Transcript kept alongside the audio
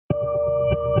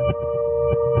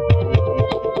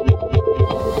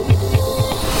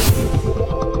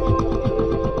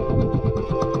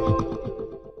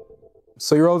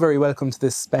So you're all very welcome to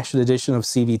this special edition of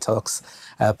CV Talks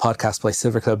podcast by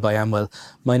Silver Cloud by Amwell.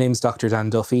 My name's Dr. Dan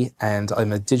Duffy and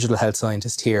I'm a digital health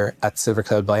scientist here at Silver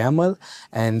Cloud by Amwell,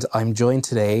 and I'm joined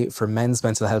today for Men's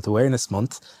Mental Health Awareness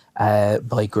Month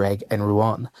by Greg and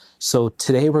Ruan. So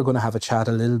today we're going to have a chat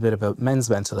a little bit about men's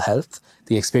mental health,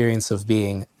 the experience of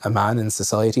being a man in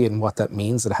society and what that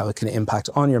means and how it can impact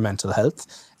on your mental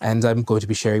health. And I'm going to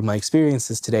be sharing my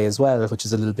experiences today as well, which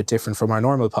is a little bit different from our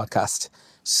normal podcast.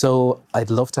 So I'd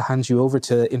love to hand you over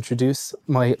to introduce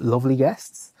my lovely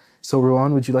guests. So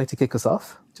Ruan, would you like to kick us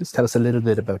off? Just tell us a little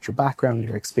bit about your background,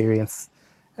 your experience,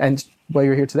 and why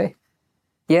you're here today.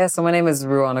 Yeah, so my name is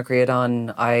Ruan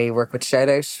O'Griadon. I work with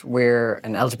Shoutout. We're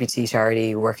an LGBT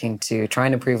charity working to try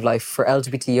and improve life for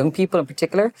LGBT young people in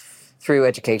particular through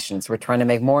education. So we're trying to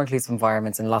make more inclusive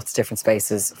environments in lots of different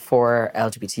spaces for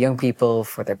LGBT young people,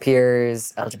 for their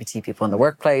peers, LGBT people in the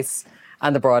workplace,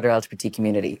 and the broader LGBT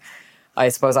community. I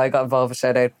suppose I got involved with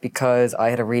Shoutout because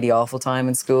I had a really awful time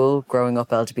in school growing up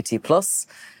LGBT+.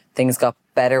 Things got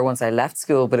better once I left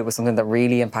school, but it was something that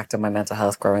really impacted my mental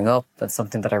health growing up and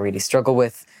something that I really struggled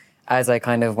with as I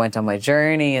kind of went on my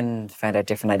journey and found out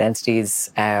different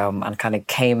identities and kind of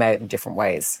came out in different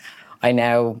ways. I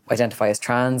now identify as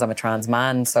trans. I'm a trans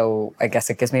man, so I guess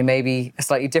it gives me maybe a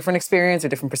slightly different experience or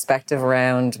different perspective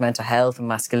around mental health and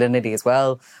masculinity as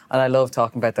well. And I love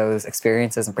talking about those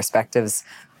experiences and perspectives.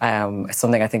 It's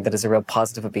something I think that is a real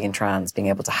positive of being trans, being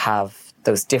able to have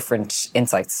those different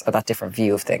insights or that different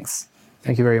view of things.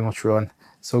 Thank you very much, Ruan.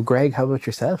 So Greg, how about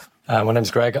yourself? My name's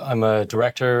Greg. I'm a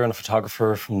director and a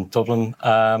photographer from Dublin.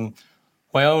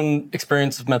 My own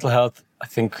experience of mental health, I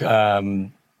think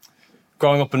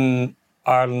growing up in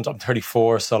Ireland, I'm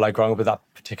 34, so like growing up with that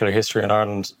particular history in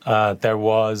Ireland, there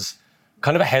was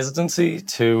kind of a hesitancy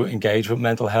to engage with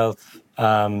mental health,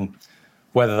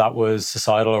 whether that was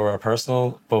societal or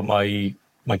personal. But my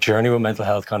journey with mental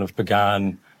health kind of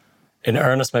began in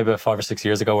earnest maybe 5 or 6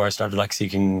 years ago, where I started like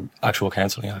seeking actual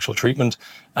counselling, actual treatment.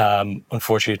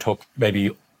 Unfortunately, it took maybe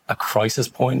a crisis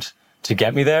point to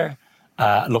get me there.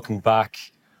 Looking back,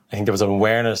 I think there was an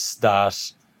awareness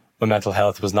that my mental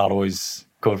health was not always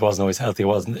good, wasn't always healthy,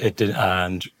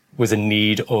 and was in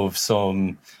need of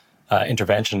some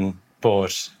intervention.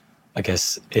 But I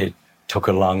guess it took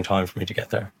a long time for me to get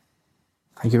there.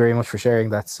 Thank you very much for sharing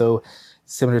that. So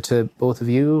similar to both of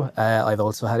you, I've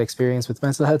also had experience with the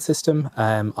mental health system.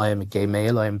 I am a gay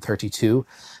male. I am 32.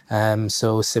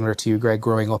 So similar to you, Greg,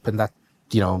 growing up in that,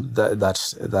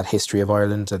 that history of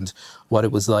Ireland and what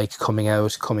it was like coming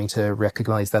out, coming to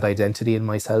recognise that identity in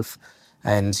myself,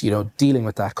 and dealing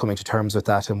with that, coming to terms with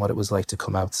that, and what it was like to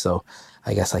come out. So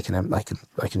I guess I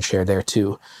can share there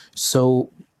too.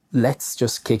 So let's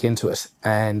just kick into it,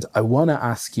 and I want to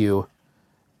ask you.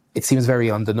 It seems very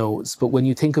on the nose, but when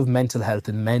you think of mental health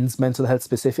and men's mental health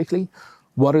specifically,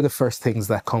 what are the first things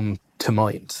that come to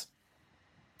mind?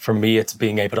 For me, it's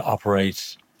being able to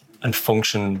operate and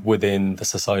function within the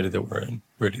society that we're in.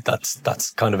 Really,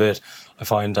 that's kind of it. I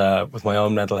find with my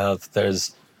own mental health,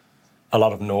 there's a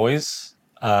lot of noise.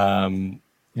 On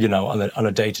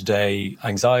a day-to-day,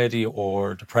 anxiety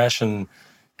or depression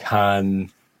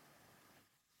can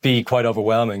be quite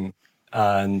overwhelming.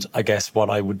 And I guess what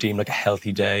I would deem like a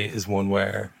healthy day is one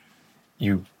where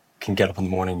you can get up in the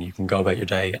morning, you can go about your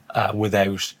day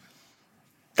without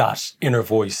that inner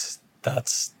voice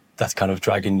that's kind of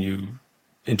dragging you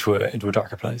into a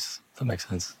darker place. If that makes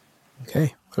sense.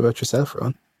 Okay. What about yourself,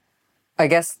 Ron? I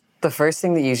guess the first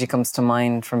thing that usually comes to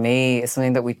mind for me is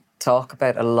something that we talk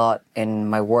about a lot in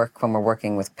my work when we're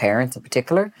working with parents in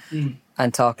particular,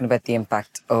 and talking about the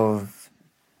impact of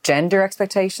gender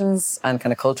expectations and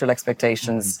kind of cultural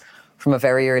expectations from a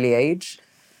very early age.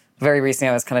 Very recently,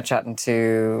 I was kind of chatting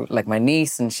to like my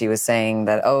niece, and she was saying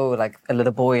that, like a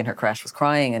little boy in her crash was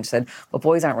crying, and she said, well,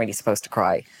 boys aren't really supposed to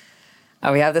cry.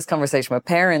 And we have this conversation with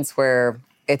parents where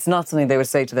it's not something they would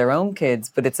say to their own kids,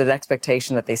 but it's an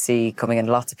expectation that they see coming in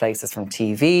lots of places from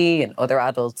TV and other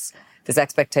adults. This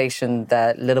expectation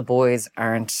that little boys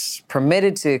aren't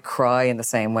permitted to cry in the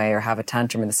same way or have a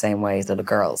tantrum in the same way as little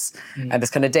girls. And there's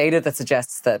kind of data that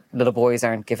suggests that little boys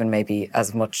aren't given maybe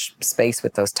as much space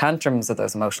with those tantrums or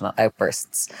those emotional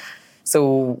outbursts.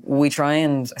 So we try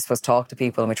and, I suppose, talk to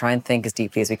people, and we try and think as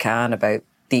deeply as we can about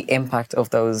the impact of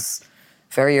those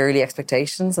very early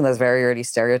expectations and those very early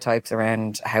stereotypes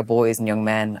around how boys and young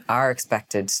men are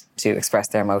expected to express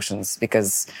their emotions,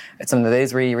 because it's something that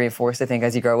is really reinforced, I think,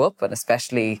 as you grow up, and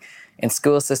especially in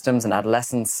school systems and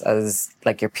adolescence, as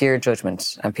like your peer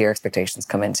judgment and peer expectations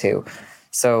come in too.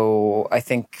 So I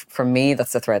think for me,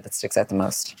 that's the thread that sticks out the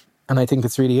most. And I think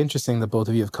it's really interesting that both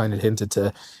of you have kind of hinted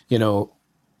to,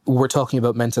 we're talking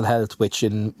about mental health, which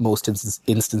in most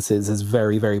instances is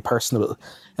very, very personal.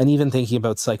 And even thinking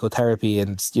about psychotherapy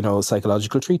and,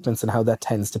 psychological treatments and how that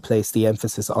tends to place the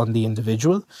emphasis on the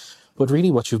individual. But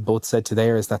really what you've both said today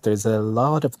is that there's a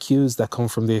lot of cues that come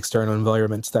from the external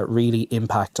environment that really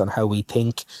impact on how we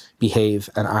think, behave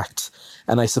and act.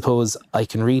 And I suppose I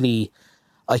can really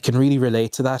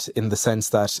relate to that in the sense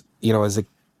that, as a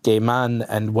gay man,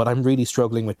 and what I'm really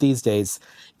struggling with these days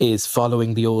is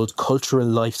following the old cultural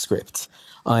life script.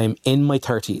 I'm in my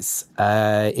 30s.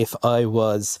 If I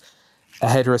was a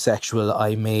heterosexual,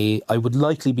 I would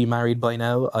likely be married by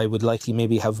now. I would likely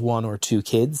maybe have 1 or 2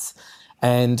 kids.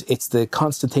 And it's the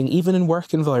constant thing, even in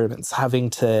work environments,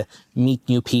 having to meet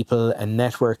new people and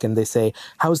network. And they say,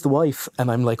 how's the wife?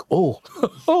 And I'm like, oh.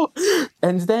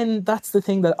 And then that's the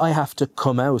thing that I have to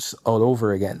come out all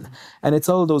over again. And it's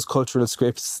all those cultural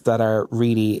scripts that are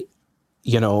really,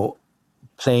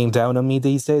 playing down on me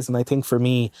these days. And I think for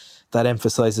me, that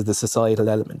emphasizes the societal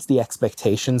elements, the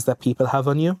expectations that people have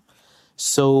on you.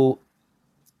 So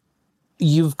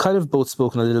you've kind of both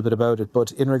spoken a little bit about it,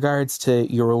 but in regards to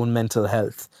your own mental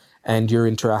health and your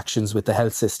interactions with the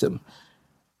health system,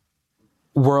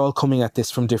 we're all coming at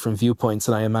this from different viewpoints,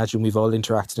 and I imagine we've all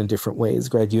interacted in different ways.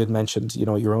 Greg, you had mentioned,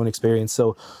 your own experience.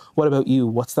 So what about you?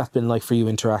 What's that been like for you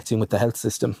interacting with the health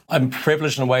system? I'm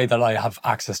privileged in a way that I have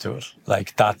access to it.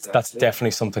 Like that's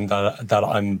definitely something that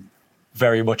I'm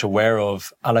very much aware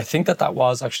of. And I think that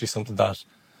was actually something that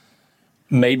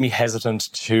made me hesitant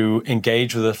to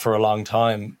engage with it for a long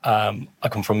time. I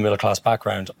come from a middle-class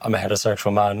background. I'm a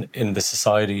heterosexual man in this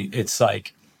society. It's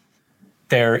like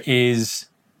there is,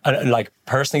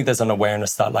 personally, there's an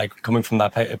awareness that, coming from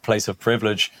that place of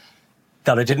privilege,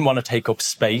 that I didn't want to take up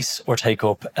space or take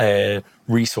up a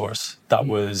resource that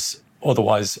was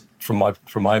otherwise, from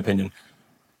my opinion,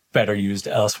 better used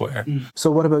elsewhere.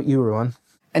 So what about you, Rowan?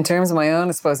 In terms of my own,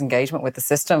 I suppose, engagement with the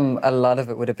system, a lot of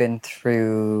it would have been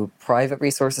through private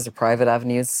resources or private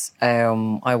avenues.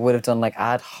 I would have done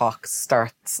ad hoc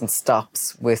starts and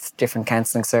stops with different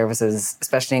counselling services,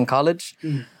 especially in college.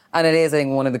 And it is, I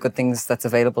think, one of the good things that's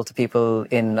available to people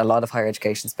in a lot of higher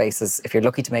education spaces. If you're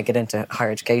lucky to make it into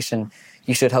higher education,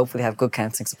 you should hopefully have good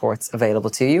counselling supports available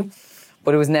to you.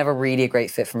 But it was never really a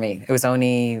great fit for me. It was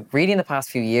only really in the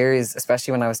past few years,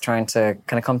 especially when I was trying to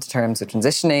kind of come to terms with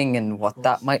transitioning and what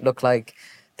that might look like,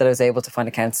 that I was able to find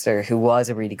a counsellor who was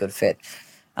a really good fit.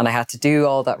 And I had to do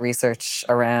all that research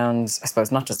around, I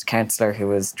suppose, not just a counsellor who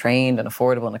was trained and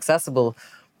affordable and accessible,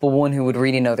 but one who would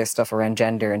really know their stuff around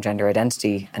gender and gender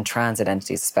identity and trans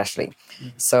identities especially.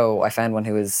 So I found one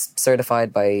who was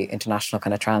certified by international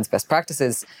kind of trans best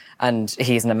practices, and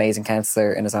he's an amazing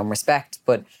counsellor in his own respect.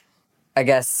 But I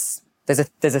guess there's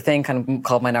a thing kind of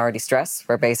called minority stress,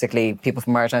 where basically people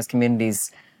from marginalised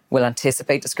communities will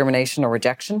anticipate discrimination or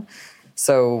rejection.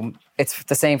 So it's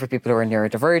the same for people who are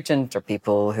neurodivergent or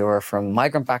people who are from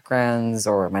migrant backgrounds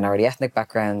or minority ethnic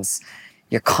backgrounds.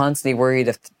 You're constantly worried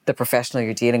if the professional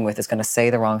you're dealing with is going to say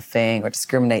the wrong thing or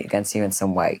discriminate against you in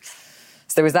some way.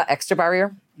 So there was that extra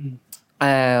barrier.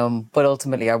 But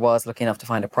ultimately I was lucky enough to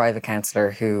find a private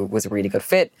counsellor who was a really good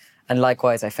fit. And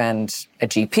likewise, I found a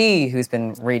GP who's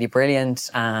been really brilliant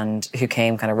and who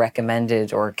came kind of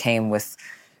recommended or came with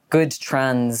good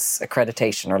trans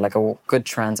accreditation or a good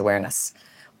trans awareness.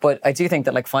 But I do think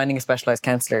that finding a specialised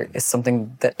counsellor is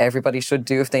something that everybody should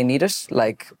do if they need it.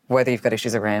 Whether you've got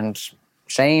issues around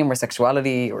shame or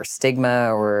sexuality or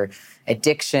stigma or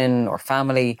addiction or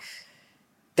family,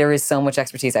 there is so much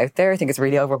expertise out there. I think it's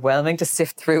really overwhelming to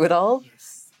sift through it all.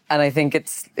 And I think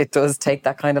it does take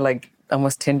that kind of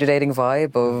almost Tinder dating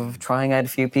vibe of trying out a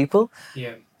few people.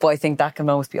 Yeah. But I think that can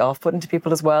almost be off-putting to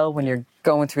people as well when you're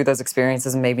going through those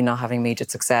experiences and maybe not having immediate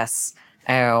success.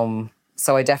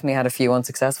 So I definitely had a few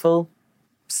unsuccessful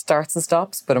starts and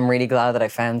stops, but I'm really glad that I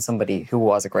found somebody who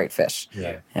was a great fit.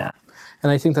 Yeah.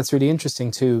 And I think that's really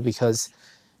interesting too, because,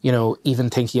 even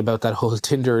thinking about that whole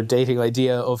Tinder dating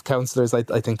idea of counsellors, I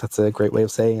think that's a great way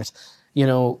of saying it.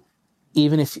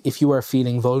 Even if you are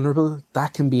feeling vulnerable,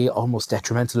 that can be almost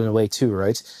detrimental in a way too,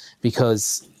 right?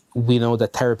 Because we know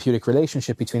that therapeutic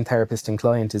relationship between therapist and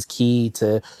client is key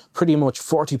to pretty much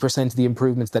 40% of the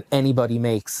improvements that anybody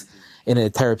makes in a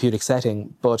therapeutic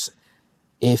setting. But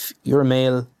if you're a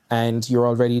male and you're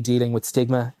already dealing with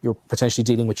stigma, you're potentially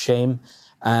dealing with shame,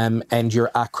 and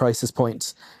you're at crisis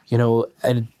point,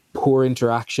 and poor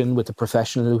interaction with a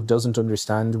professional who doesn't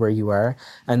understand where you are.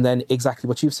 And then exactly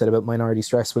what you've said about minority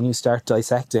stress, when you start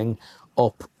dissecting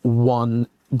up one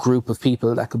group of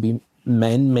people, that could be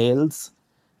males,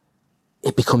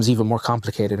 it becomes even more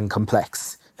complicated and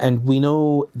complex. And we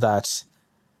know that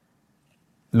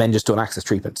men just don't access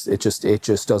treatment. It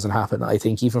just doesn't happen. I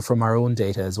think even from our own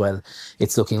data as well,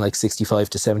 it's looking like 65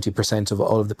 to 70% of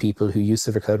all of the people who use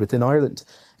Civic within Ireland,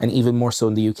 and even more so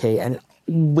in the UK, and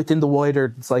within the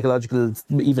wider psychological,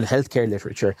 even healthcare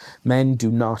literature, men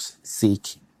do not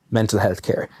seek mental health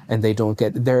care, and they don't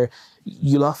get there.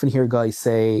 You'll often hear guys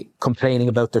say, complaining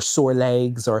about their sore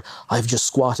legs, or I've just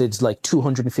squatted like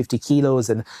 250 kilos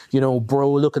and,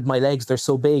 bro, look at my legs, they're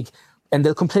so big. And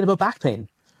they'll complain about back pain,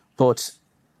 but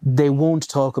they won't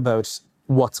talk about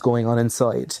what's going on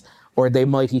inside, or they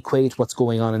might equate what's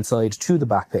going on inside to the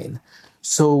back pain.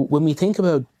 So when we think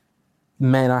about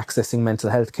men accessing mental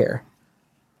health care,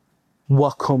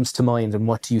 what comes to mind, and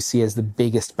what do you see as the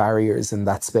biggest barriers in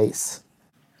that space?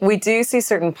 We do see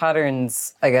certain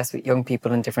patterns, I guess, with young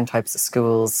people in different types of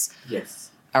schools.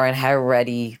 Yes. Around how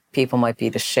ready people might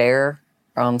be to share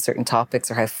on certain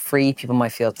topics, or how free people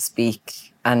might feel to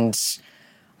speak. And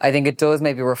I think it does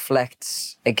maybe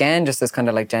reflect, again, just this kind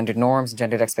of like gendered norms and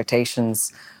gendered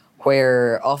expectations,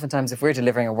 where oftentimes if we're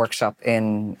delivering a workshop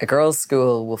in a girls'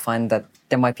 school, we'll find that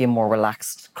there might be a more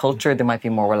relaxed culture, there might be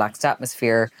a more relaxed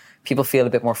atmosphere. People feel a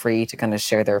bit more free to kind of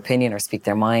share their opinion or speak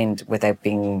their mind without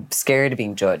being scared of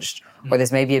being judged. Or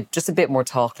there's maybe just a bit more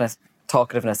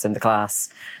talkativeness in the class.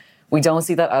 We don't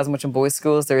see that as much in boys'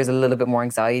 schools. There is a little bit more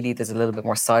anxiety, there's a little bit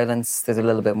more silence, there's a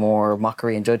little bit more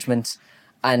mockery and judgment.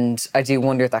 And I do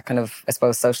wonder if that kind of, I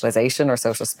suppose, socialization or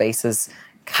social spaces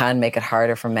can make it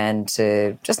harder for men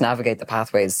to just navigate the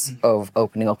pathways of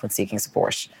opening up and seeking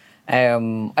support.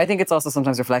 I think it's also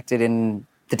sometimes reflected in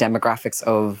the demographics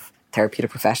of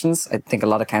therapeutic professions. I think a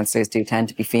lot of counsellors do tend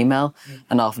to be female,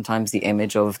 and oftentimes the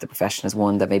image of the profession is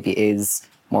one that maybe is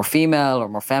more female or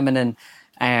more feminine.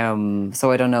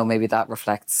 So I don't know, maybe that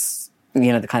reflects,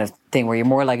 the kind of thing where you're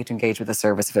more likely to engage with a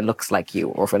service if it looks like you,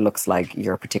 or if it looks like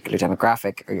your particular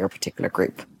demographic or your particular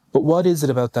group. But what is it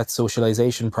about that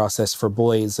socialization process for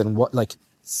boys, and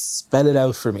spell it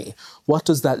out for me? What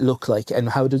does that look like, and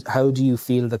how do you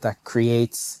feel that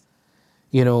creates,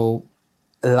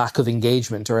 a lack of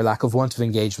engagement, or a lack of want of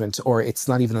engagement, or it's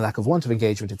not even a lack of want of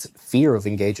engagement, it's fear of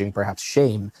engaging, perhaps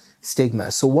shame, stigma.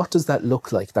 So what does that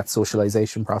look like, that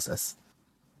socialization process?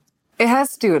 It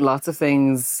has to do with lots of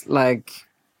things. Like,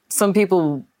 some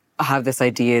people have this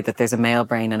idea that there's a male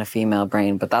brain and a female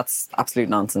brain, but that's absolute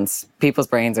nonsense. People's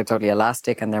brains are totally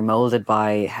elastic, and they're molded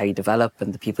by how you develop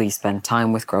and the people you spend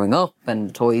time with growing up, and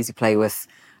the toys you play with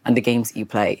and the games that you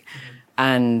play.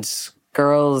 And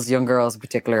young girls in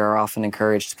particular, are often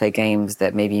encouraged to play games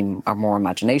that maybe are more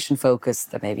imagination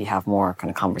focused, that maybe have more kind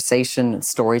of conversation and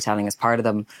storytelling as part of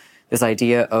them. This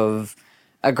idea of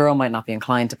a girl might not be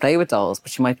inclined to play with dolls, but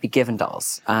she might be given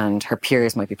dolls, and her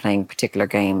peers might be playing particular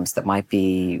games that might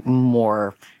be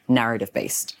more narrative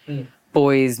based.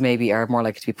 Boys maybe are more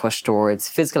likely to be pushed towards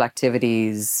physical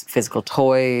activities, physical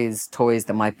toys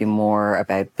that might be more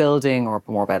about building, or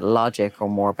more about logic, or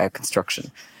more about construction.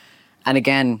 And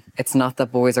again, it's not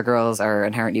that boys or girls are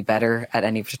inherently better at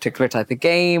any particular type of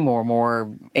game, or more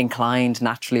inclined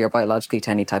naturally or biologically to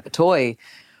any type of toy,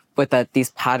 but that these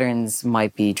patterns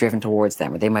might be driven towards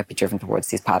them, or they might be driven towards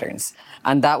these patterns.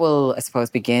 And that will, I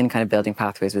suppose, begin kind of building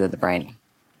pathways within the brain.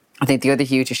 I think the other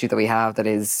huge issue that we have that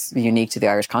is unique to the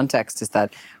Irish context is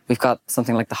that we've got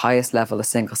something like the highest level of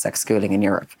single-sex schooling in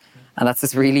Europe. And that's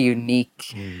this really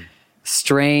unique,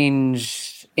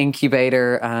 strange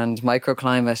incubator and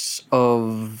microclimate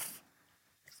of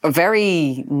a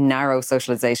very narrow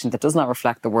socialization that does not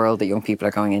reflect the world that young people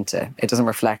are going into. It doesn't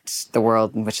reflect the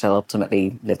world in which they'll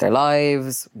ultimately live their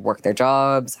lives, work their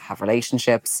jobs, have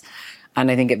relationships.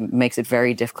 And I think it makes it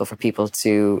very difficult for people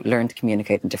to learn to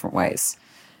communicate in different ways.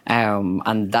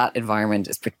 And that environment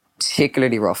is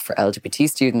particularly rough for LGBT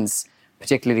students,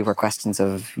 particularly where questions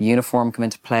of uniform come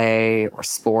into play, or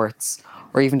sports,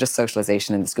 or even just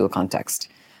socialization in the school context.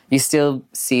 You still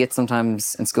see it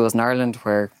sometimes in schools in Ireland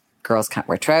where girls can't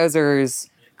wear trousers,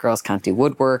 girls can't do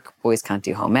woodwork, boys can't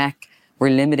do home ec. We're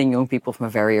limiting young people from a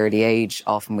very early age,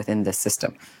 often within this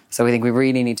system. So I think we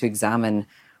really need to examine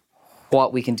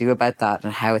what we can do about that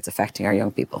and how it's affecting our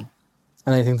young people.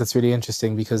 And I think that's really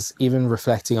interesting, because even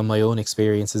reflecting on my own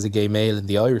experience as a gay male in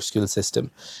the Irish school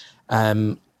system,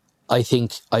 I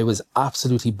think I was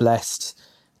absolutely blessed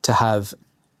to have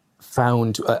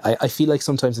found, I feel like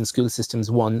sometimes in school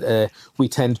systems, we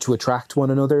tend to attract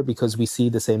one another because we see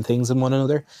the same things in one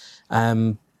another.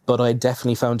 But I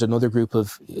definitely found another group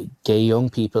of gay young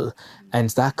people, and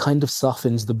that kind of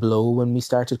softened the blow when we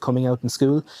started coming out in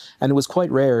school. And it was quite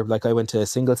rare. Like, I went to a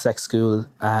single-sex school.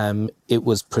 It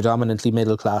was predominantly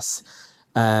middle class.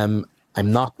 I'm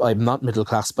not middle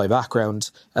class by background.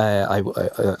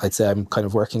 I'd say I'm kind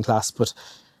of working class, but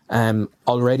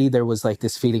already there was like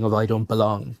this feeling of I don't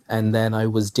belong. And then I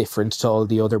was different to all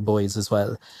the other boys as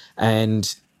well.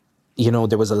 And, you know,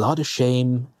 there was a lot of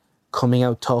shame coming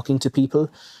out talking to people.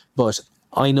 But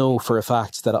I know for a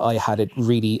fact that I had it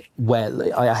really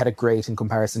well. I had it great in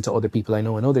comparison to other people I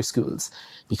know in other schools,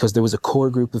 because there was a core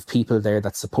group of people there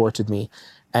that supported me.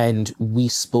 And we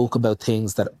spoke about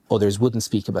things that others wouldn't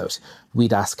speak about.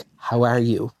 We'd ask, how are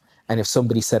you? And if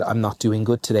somebody said, I'm not doing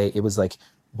good today, it was like,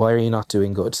 why are you not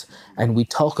doing good? And we'd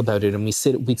talk about it, and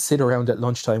we'd sit around at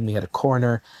lunchtime. We had a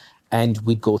corner, and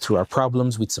we'd go through our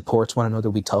problems. We'd support one another.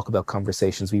 We'd talk about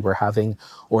conversations we were having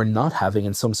or not having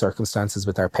in some circumstances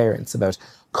with our parents, about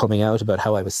coming out, about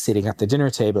how I was sitting at the dinner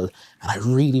table and I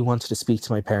really wanted to speak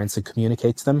to my parents and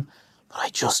communicate to them, but I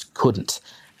just couldn't.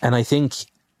 And I think,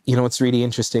 you know, it's really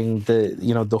interesting,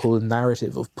 the whole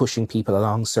narrative of pushing people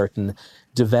along certain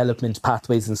development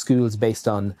pathways in schools based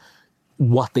on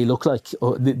what they look like.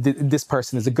 Oh, this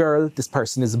person is a girl, this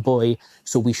person is a boy,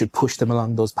 so we should push them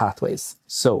along those pathways.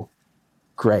 So,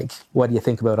 Greg, what do you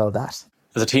think about all that?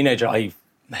 As a teenager, I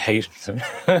hated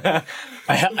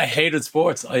I hated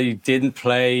sports. I didn't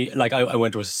play, like I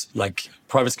went to a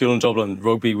private school in Dublin.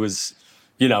 Rugby was,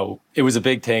 you know, it was a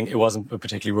big thing. It wasn't a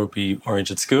particularly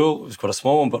rugby-oriented school. It was quite a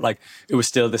small one, but like it was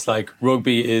still this like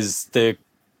rugby is the,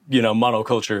 you know,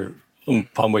 monoculture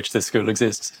upon which this school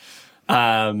exists.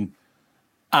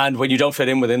 And when you don't fit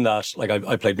in within that, like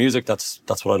I played music, that's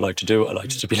what I like to do. I like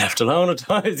to be left alone at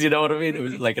times, you know what I mean? It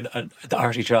was like the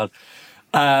arty child.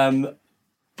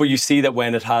 But you see that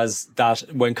when it has that,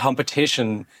 when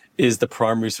competition is the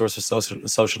primary source of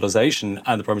socialization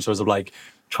and the primary source of like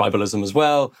tribalism as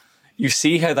well, you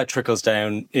see how that trickles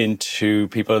down into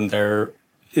people in their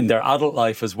adult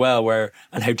life as well,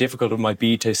 and how difficult it might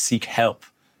be to seek help,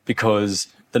 because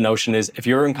the notion is if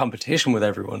you're in competition with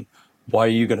everyone, why are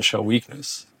you going to show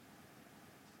weakness?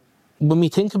 When we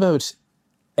think about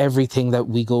everything that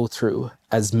we go through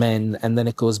as men, and then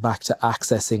it goes back to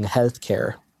accessing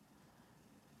healthcare,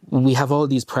 we have all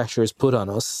these pressures put on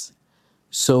us.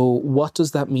 So what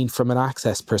does that mean from an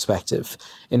access perspective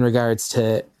in regards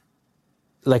to,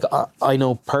 like, I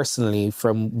know personally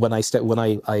from when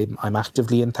I'm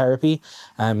actively in therapy,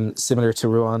 similar to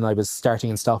Ruan, I was starting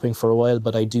and stopping for a while,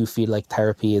 but I do feel like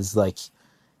therapy is like,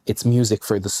 it's music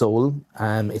for the soul.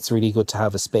 It's really good to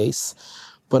have a space.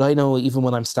 But I know even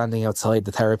when I'm standing outside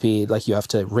the therapy, like you have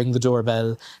to ring the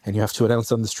doorbell and you have to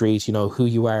announce on the street, you know, who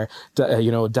you are,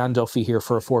 you know, Dan Duffy here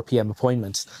for a 4 p.m.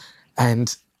 appointment.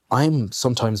 And I'm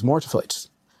sometimes mortified.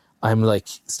 I'm like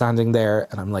standing there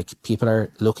and I'm like, people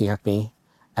are looking at me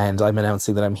and I'm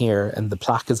announcing that I'm here and the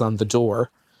plaque is on the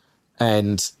door.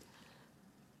 And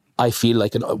I feel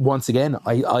like, once again,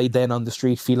 I then on the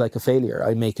street feel like a failure.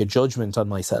 I make a judgment on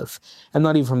myself. And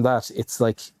not even from that, it's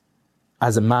like,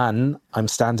 as a man, I'm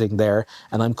standing there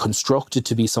and I'm constructed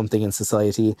to be something in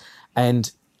society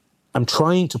and I'm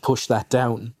trying to push that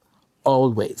down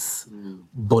always,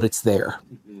 but it's there.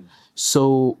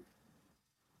 So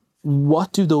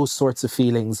what do those sorts of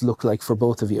feelings look like for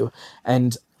both of you?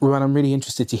 And Ruan, I'm really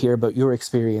interested to hear about your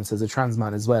experience as a trans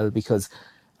man as well, because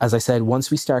as I said,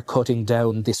 once we start cutting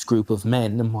down this group of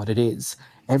men and what it is,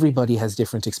 everybody has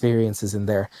different experiences in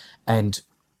there and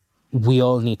we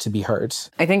all need to be heard.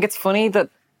 I think it's funny that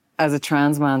as a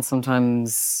trans man,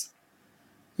 sometimes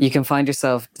you can find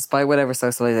yourself, despite whatever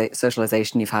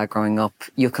socialization you've had growing up,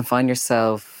 you can find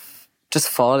yourself just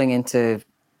falling into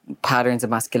patterns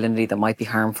of masculinity that might be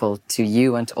harmful to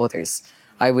you and to others.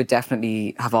 I would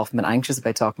definitely have often been anxious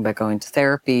about talking about going to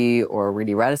therapy or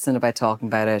really reticent about talking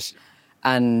about it.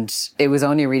 And it was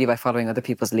only really by following other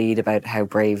people's lead about how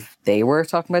brave they were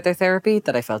talking about their therapy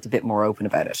that I felt a bit more open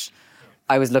about it.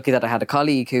 I was lucky that I had a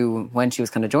colleague who, when she was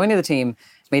kind of joining the team,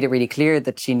 made it really clear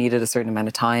that she needed a certain amount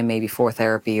of time maybe for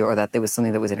therapy, or that there was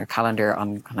something that was in her calendar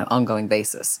on kind of ongoing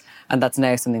basis. And that's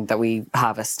now something that we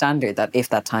have as standard, that if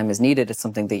that time is needed, it's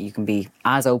something that you can be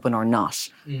as open or not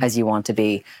as you want to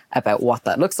be about what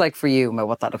that looks like for you, about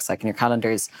what that looks like in your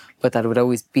calendars, but that it would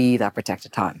always be that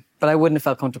protected time. But I wouldn't have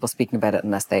felt comfortable speaking about it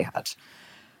unless they had.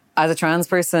 As a trans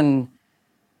person,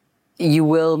 you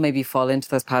will maybe fall into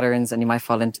those patterns, and you might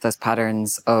fall into those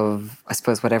patterns of, I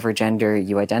suppose, whatever gender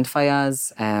you identify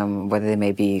as, whether they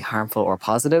may be harmful or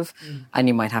positive. And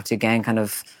you might have to, again, kind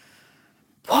of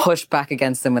push back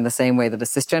against them in the same way that a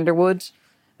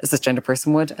cisgender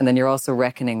person would. And then you're also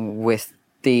reckoning with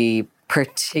the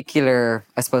particular,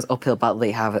 I suppose, uphill battle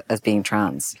they have as being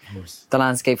trans. The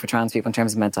landscape for trans people in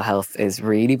terms of mental health is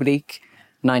really bleak.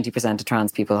 90% of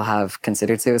trans people have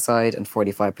considered suicide and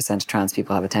 45% of trans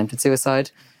people have attempted suicide.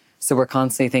 So we're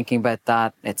constantly thinking about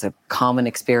that. It's a common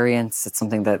experience. It's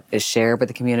something that is shared by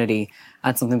the community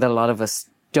and something that a lot of us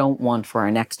don't want for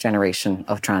our next generation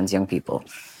of trans young people.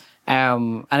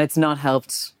 And it's not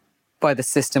helped by the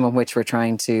system in which we're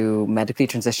trying to medically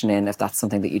transition in, if that's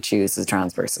something that you choose as a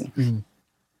trans person.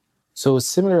 So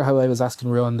similar how I was asking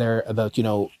Rowan there about,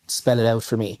 spell it out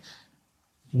for me.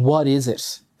 What is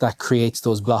it that creates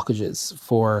those blockages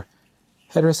for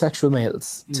heterosexual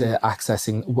males to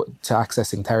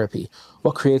accessing therapy?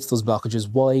 What creates those blockages?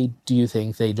 Why do you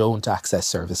think they don't access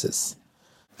services?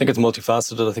 I think it's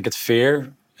multifaceted. I think it's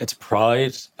fear, it's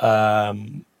pride.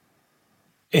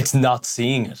 It's not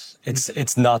seeing it.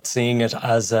 It's not seeing it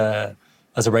as a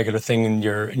regular thing in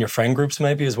your friend groups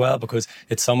maybe as well, because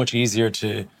it's so much easier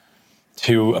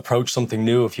to approach something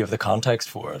new if you have the context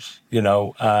for it.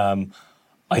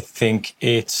 I think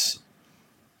it's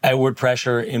outward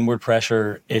pressure, inward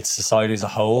pressure. It's society as a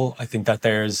whole. I think that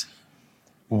there's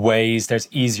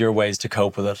easier ways to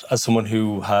cope with it. As someone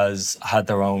who has had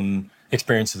their own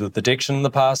experiences with addiction in the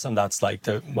past, and that's like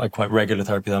my quite regular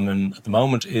therapy that I'm in at the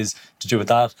moment is to do with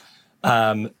that.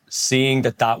 Seeing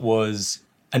that was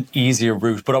an easier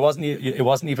route, but it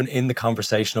wasn't even in the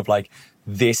conversation of like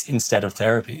this instead of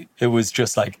therapy. It was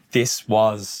just like this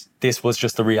was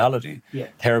just the reality. Yeah.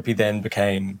 Therapy then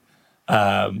became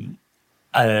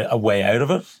a way out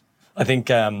of it. I think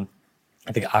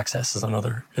access is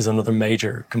another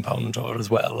major component of it as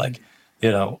well. Like,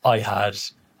 I had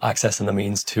access and the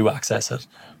means to access it,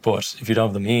 but if you don't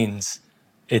have the means,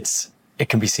 it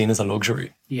can be seen as a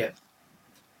luxury. Yeah.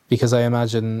 Because I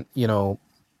imagine,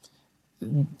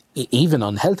 even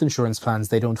on health insurance plans,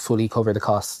 they don't fully cover the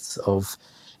costs of,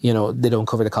 they don't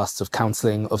cover the costs of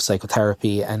counselling, of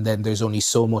psychotherapy, and then there's only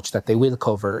so much that they will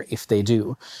cover if they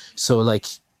do. So like,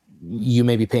 you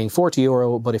may be paying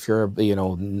 €40, but if you're,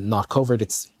 not covered,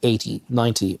 it's 80,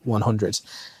 90, 100.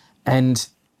 And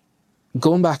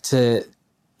going back to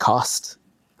cost,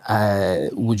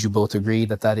 would you both agree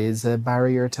that is a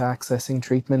barrier to accessing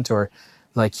treatment or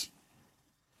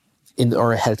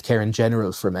healthcare in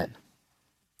general for men?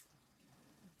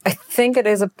 I think it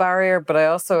is a barrier, but I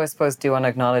also, I suppose, do want to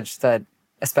acknowledge that,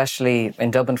 especially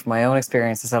in Dublin, from my own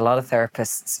experience, there's a lot of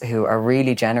therapists who are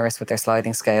really generous with their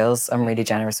sliding scales and really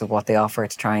generous with what they offer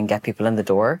to try and get people in the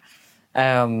door,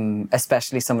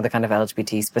 especially some of the kind of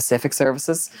LGBT-specific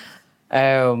services.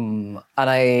 And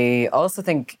I also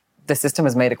think the system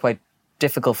has made it quite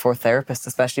difficult for therapists,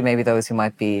 especially maybe those who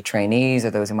might be trainees or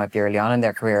those who might be early on in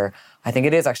their career. I think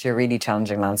it is actually a really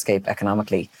challenging landscape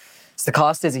economically. So the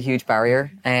cost is a huge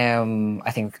barrier.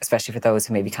 I think especially for those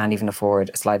who maybe can't even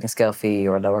afford a sliding scale fee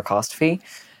or a lower cost fee.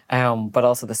 But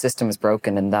also the system is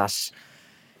broken in that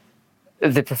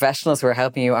the professionals who are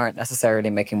helping you aren't necessarily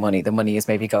making money. The money is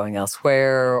maybe going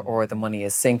elsewhere or the money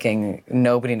is sinking.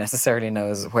 Nobody necessarily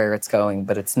knows where it's going,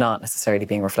 but it's not necessarily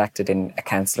being reflected in a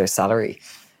counsellor's salary.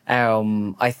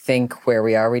 I think where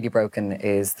we are really broken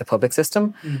is the public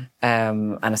system,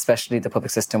 and especially the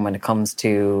public system when it comes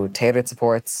to tailored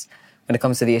supports, when it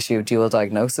comes to the issue of dual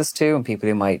diagnosis too, and people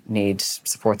who might need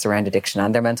supports around addiction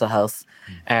and their mental health.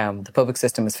 The public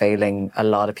system is failing a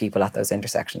lot of people at those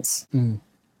intersections.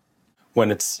 When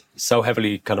it's so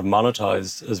heavily kind of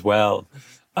monetized as well,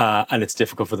 and it's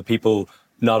difficult for the people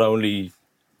not only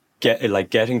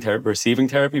receiving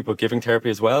therapy, but giving therapy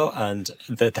as well, and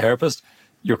the therapist,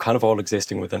 you're kind of all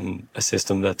existing within a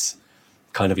system that's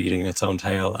kind of eating its own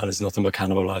tail and is nothing but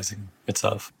cannibalizing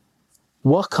itself.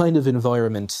 What kind of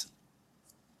environment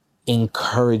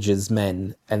encourages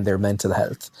men and their mental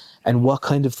health? And what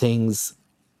kind of things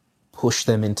push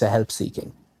them into help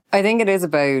seeking? I think it is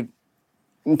about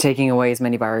taking away as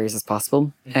many barriers as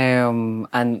possible.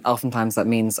 And oftentimes that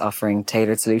means offering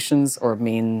tailored solutions, or it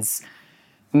means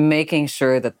making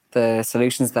sure that the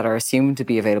solutions that are assumed to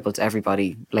be available to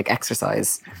everybody, like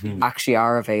exercise, actually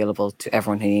are available to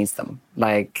everyone who needs them.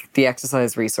 Like the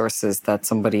exercise resources that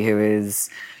somebody who is,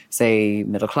 say,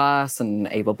 middle class and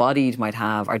able-bodied might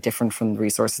have are different from the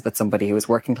resources that somebody who is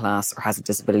working class or has a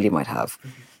disability might have.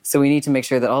 So we need to make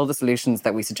sure that all the solutions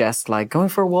that we suggest, like going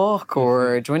for a walk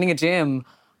or joining a gym,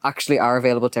 actually are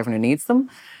available to everyone who needs them.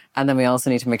 And then we also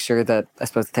need to make sure that, I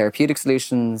suppose, therapeutic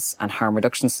solutions and harm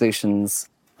reduction solutions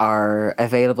are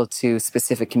available to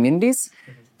specific communities,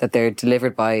 that they're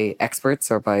delivered by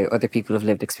experts or by other people who've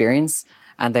lived experience,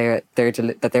 and that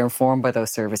they're informed by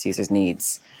those service users'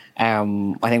 needs. I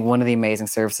think one of the amazing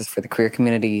services for the queer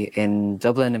community in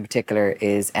Dublin in particular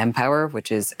is Empower,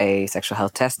 which is a sexual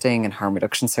health testing and harm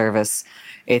reduction service.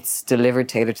 It's delivered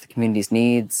tailored to the community's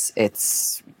needs.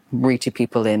 It's reaching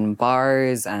people in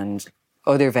bars and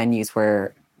other venues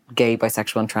where gay,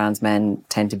 bisexual and trans men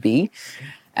tend to be.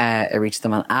 It reaches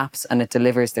them on apps, and it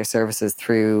delivers their services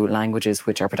through languages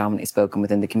which are predominantly spoken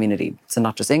within the community. So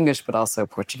not just English, but also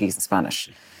Portuguese and Spanish.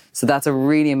 So that's a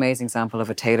really amazing example of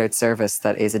a tailored service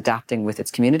that is adapting with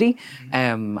its community,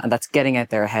 and that's getting out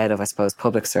there ahead of, I suppose,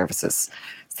 public services.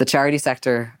 So the charity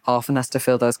sector often has to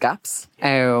fill those gaps.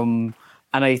 And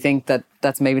I think that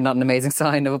that's maybe not an amazing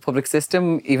sign of a public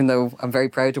system, even though I'm very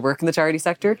proud to work in the charity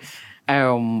sector.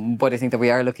 But I think that we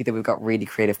are lucky that we've got really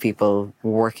creative people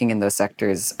working in those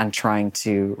sectors and trying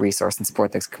to resource and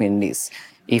support those communities.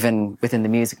 Even within the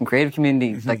music and creative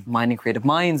community, like Mining Creative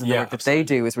Minds and the work that they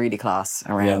do is really class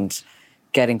around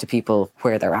getting to people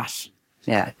where they're at.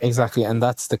 Yeah, exactly. And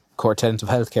that's the core tenet of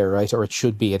healthcare, right? Or it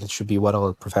should be, and it should be what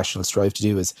all professionals strive to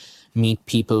do, is meet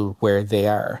people where they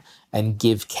are and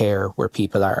give care where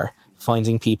people are.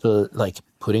 Finding people, like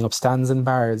putting up stands and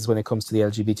bars when it comes to the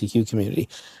LGBTQ community.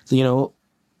 So, you know,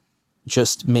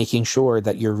 just making sure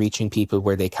that you're reaching people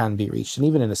where they can be reached, and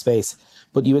even in a space.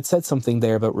 But you had said something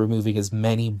there about removing as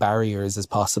many barriers as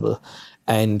possible.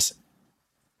 And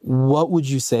what would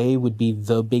you say would be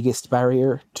the biggest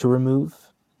barrier to remove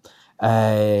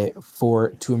to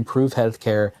improve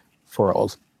healthcare for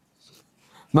all?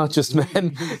 Not just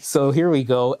men. So here we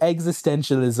go.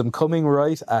 Existentialism coming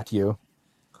right at you.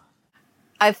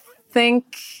 I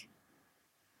think,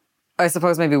 I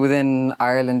suppose maybe within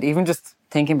Ireland, even just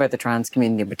thinking about the trans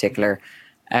community in particular,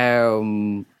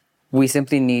 we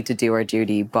simply need to do our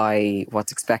duty by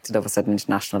what's expected of us at an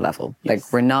international level. Yes.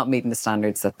 Like, we're not meeting the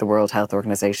standards that the World Health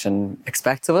Organization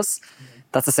expects of us.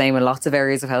 That's the same in lots of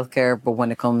areas of healthcare, but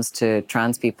when it comes to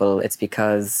trans people, it's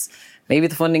because maybe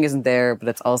the funding isn't there, but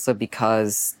it's also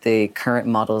because the current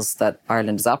models that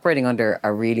Ireland is operating under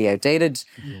are really outdated.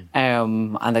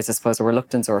 And there's, I suppose, a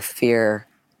reluctance or a fear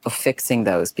of fixing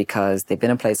those because they've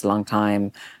been in place a long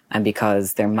time and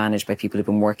because they're managed by people who've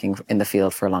been working in the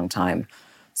field for a long time.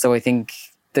 So I think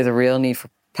there's a real need for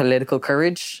political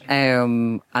courage,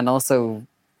 and also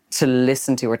to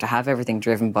listen to or to have everything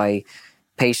driven by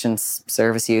patients,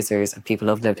 service users, and people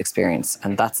of lived experience.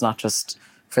 And that's not just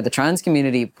for the trans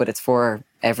community, but it's for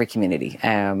every community,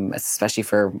 especially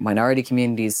for minority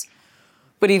communities.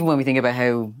 But even when we think about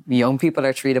how young people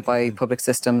are treated by public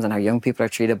systems and how young people are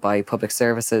treated by public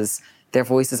services, their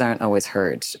voices aren't always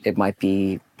heard. It might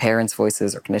be parents'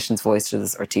 voices or clinicians'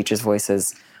 voices or teachers'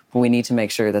 voices. But we need to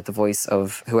make sure that the voice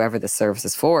of whoever this service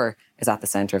is for is at the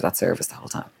centre of that service the whole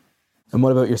time. And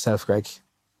what about yourself, Greg?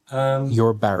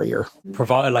 Your barrier?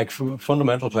 Provide, like,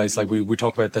 fundamental place, like we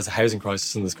talk about, there's a housing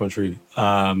crisis in this country,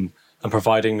 and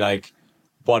providing, like,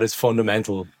 what is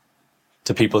fundamental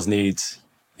to people's needs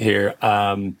here.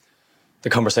 The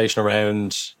conversation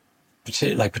around,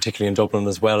 like, particularly in Dublin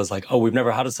as well, is like, oh, we've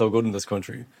never had it so good in this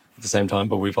country at the same time,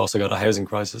 but we've also got a housing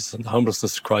crisis and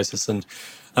homelessness crisis and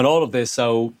all of this.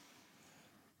 So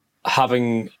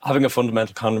having a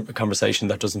fundamental conversation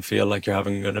that doesn't feel like you're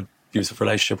having an abusive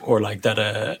relationship, or like that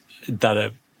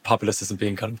a populace isn't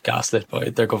being kind of gaslit by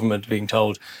their government, being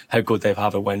told how good they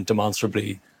have it when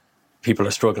demonstrably people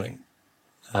are struggling.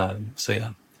 So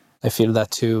yeah. I feel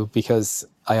that too, because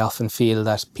I often feel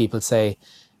that people say,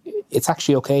 it's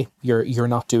actually okay, you're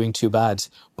not doing too bad,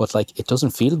 but like, it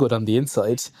doesn't feel good on the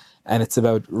inside. And it's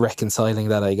about reconciling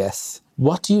that, I guess.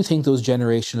 What do you think those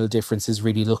generational differences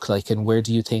really look like? And where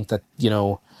do you think that,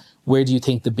 where do you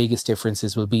think the biggest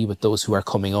differences will be with those who are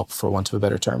coming up, for want of a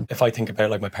better term? If I think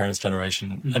about, like, my parents'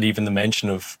 generation, and even the mention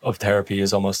of therapy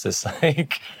is almost this,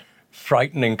 like,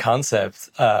 frightening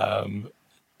concept to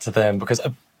them, because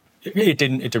it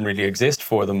didn't really exist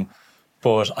for them.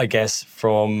 But I guess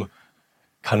from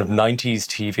kind of 90s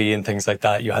TV and things like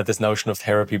that, you had this notion of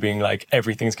therapy being like,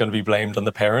 everything's going to be blamed on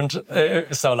the parent.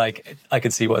 So, like, I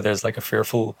could see why there's, like, a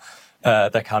fearful,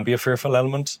 there can be a fearful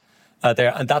element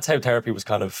there. And that's how therapy was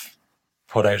kind of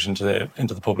put out into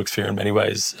the public sphere in many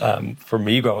ways, for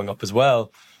me growing up as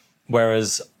well.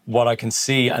 Whereas what I can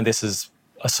see, and this is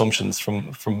assumptions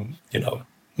from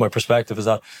my perspective, is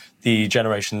that the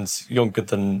generations younger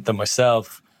than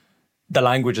myself, the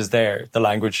language is there. The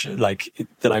language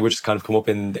has kind of come up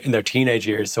in their teenage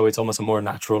years, so it's almost a more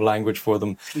natural language for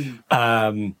them.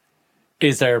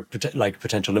 Is there, like,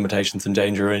 potential limitations and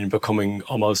danger in becoming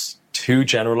almost too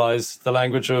generalised the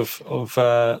language of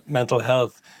mental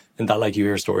health, in that, like, you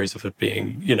hear stories of it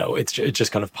being, it's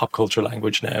just kind of pop culture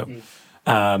language now,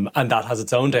 and that has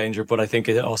its own danger. But I think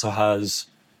it also has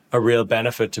a real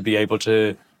benefit to be able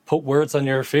to put words on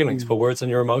your feelings, put words on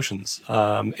your emotions.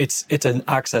 It's an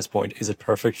access point. Is it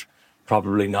perfect?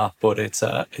 Probably not, but it's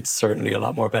certainly a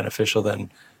lot more beneficial than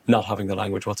not having the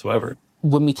language whatsoever.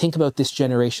 When we think about this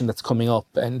generation that's coming up,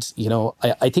 and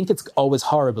I think it's always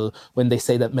horrible when they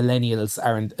say that millennials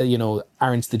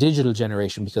aren't the digital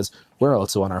generation, because we're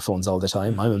also on our phones all the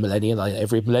time. I'm a millennial.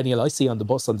 Every millennial I see on the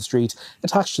bus, on the street,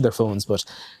 attached to their phones. But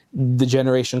the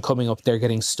generation coming up, they're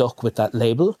getting stuck with that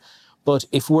label. But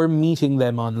if we're meeting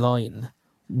them online,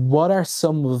 what are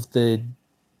some of the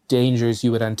dangers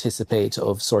you would anticipate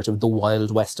of sort of the wild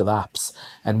west of apps,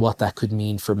 and what that could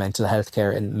mean for mental health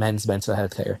care and men's mental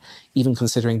health care, even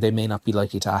considering they may not be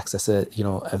likely to access a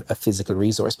physical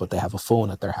resource, but they have a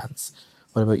phone at their hands?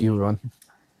 What about you, Ron?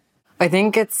 I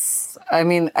think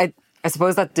I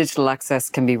suppose that digital access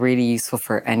can be really useful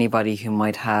for anybody who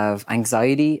might have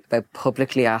anxiety about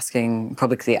publicly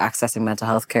accessing mental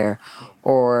health care,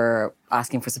 or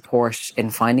asking for support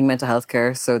in finding mental health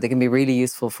care. So they can be really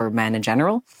useful for men in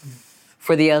general.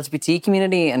 For the LGBT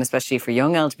community, and especially for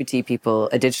young LGBT people,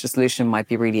 a digital solution might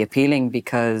be really appealing,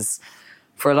 because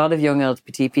for a lot of young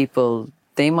LGBT people,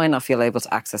 they might not feel able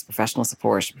to access professional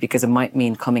support because it might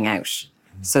mean coming out.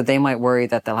 So they might worry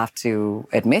that they'll have to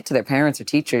admit to their parents or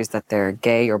teachers that they're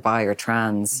gay or bi or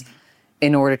trans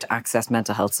in order to access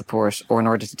mental health support, or in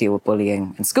order to deal with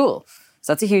bullying in school.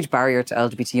 So that's a huge barrier to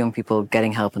LGBT young people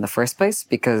getting help in the first place,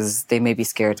 because they may be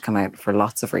scared to come out for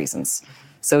lots of reasons.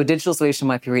 So a digital solution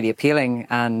might be really appealing.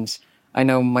 And I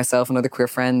know myself and other queer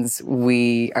friends,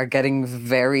 we are getting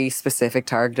very specific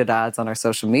targeted ads on our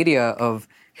social media of,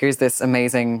 here's this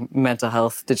amazing mental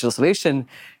health digital solution.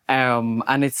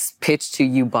 And it's pitched to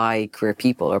you by queer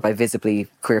people, or by visibly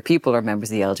queer people, or members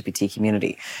of the LGBT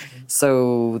community.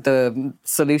 So the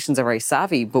solutions are very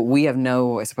savvy, but we have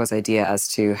no, I suppose, idea as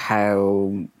to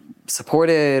how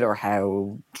supported or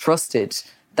how trusted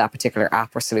that particular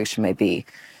app or solution may be.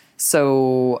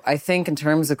 So I think in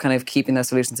terms of kind of keeping those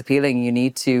solutions appealing, you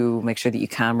need to make sure that you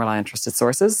can rely on trusted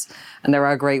sources. And there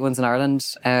are great ones in Ireland.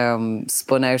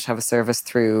 Spun Out have a service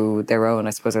through their own, I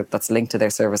suppose, that's linked to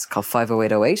their service, called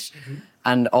 50808.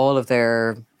 And all of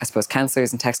their, I suppose,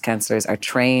 counsellors and text counsellors are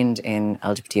trained in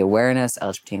LGBT awareness,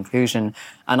 LGBT inclusion,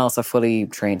 and also fully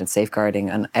trained in safeguarding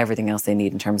and everything else they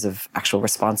need in terms of actual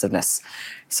responsiveness.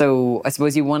 So I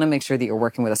suppose you want to make sure that you're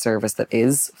working with a service that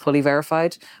is fully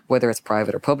verified, whether it's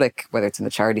private or public, whether it's in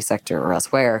the charity sector or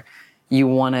elsewhere. You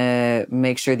want to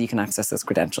make sure that you can access those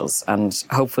credentials. And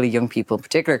hopefully young people in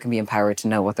particular can be empowered to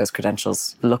know what those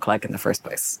credentials look like in the first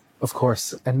place. Of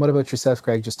course. And what about yourself,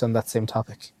 Greg, just on that same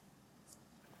topic?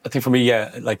 I think for me,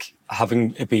 yeah, like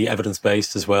having it be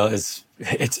evidence-based as well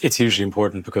it's hugely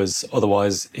important, because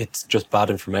otherwise it's just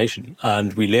bad information.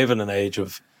 And we live in an age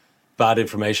of bad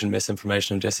information,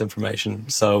 misinformation and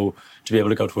disinformation. So to be able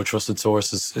to go to a trusted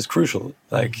source is crucial.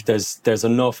 Like there's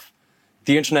enough.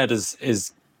 The internet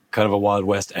is kind of a wild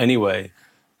west anyway.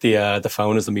 The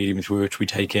phone is the medium through which we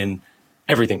take in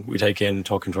everything. We take in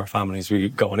talking to our families, we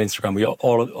go on Instagram, we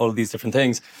all of these different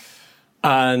things.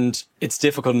 And it's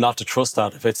difficult not to trust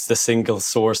that if it's the single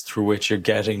source through which you're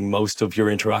getting most of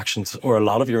your interactions, or a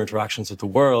lot of your interactions with the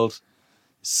world.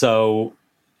 So,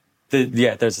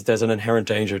 there's an inherent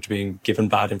danger to being given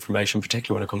bad information,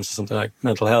 particularly when it comes to something like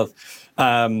mental health.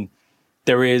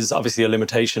 There is obviously a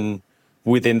limitation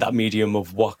within that medium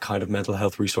of what kind of mental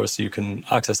health resource you can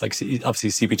access. Like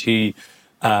obviously CBT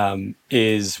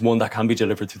is one that can be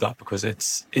delivered through that, because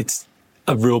it's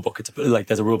a rule book. It's like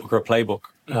there's a rule book or a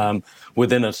playbook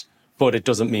within it, but it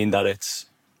doesn't mean that it's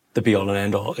the be all and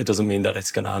end all. It doesn't mean that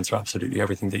it's going to answer absolutely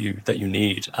everything that you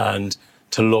need. And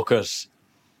to look at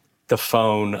the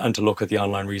phone and to look at the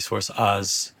online resource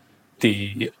as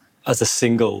a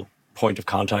single point of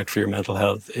contact for your mental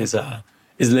health is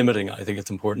limiting. I think it's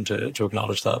important to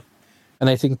acknowledge that. And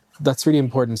I think that's really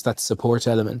important, that support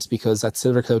element, because at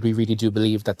Silver Cloud, we really do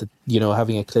believe that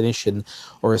having a clinician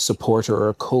or a supporter or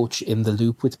a coach in the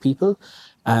loop with people,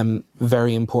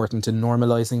 very important in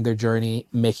normalizing their journey,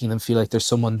 making them feel like there's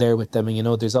someone there with them.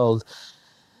 And, there's all,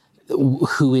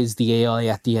 who is the AI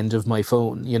at the end of my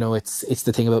phone? It's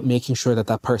the thing about making sure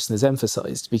that person is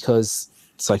emphasized, because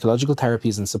psychological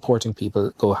therapies and supporting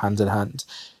people go hand in hand.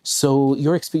 So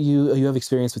you have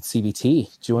experience with CBT.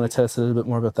 Do you want to tell us a little bit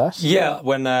more about that? Yeah,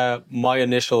 when my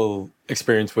initial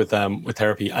experience with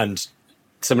therapy, and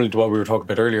similar to what we were talking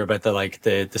about earlier about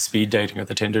the speed dating or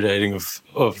the Tinder dating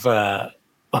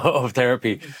of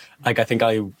therapy, like I think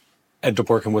I ended up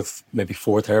working with maybe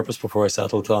 4 therapists before I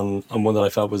settled on one that I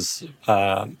felt was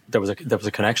there was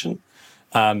a connection.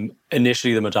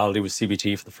 Initially, the modality was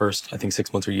CBT for the first, I think,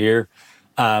 6 months or a year.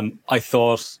 I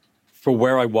thought for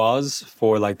where I was,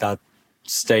 for like that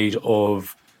state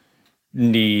of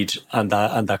need and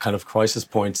that kind of crisis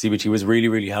point, CBT was really,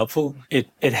 really helpful. It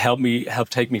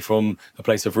helped take me from a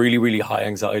place of really, really high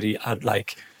anxiety and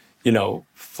like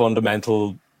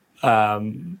fundamental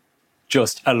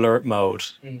just alert mode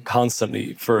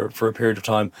constantly for a period of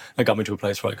time. It got me to a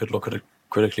place where I could look at it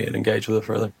critically and engage with it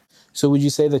further. So would you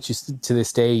say that to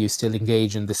this day, you still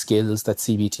engage in the skills that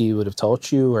CBT would have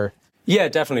taught you, or? Yeah,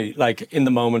 definitely. Like in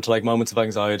the moment, like moments of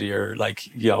anxiety or like,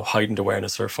 heightened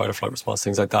awareness or fight or flight response,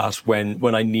 things like that.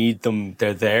 When I need them,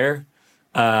 they're there.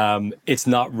 It's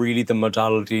not really the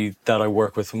modality that I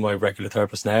work with my regular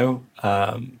therapist now.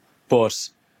 But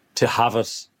to have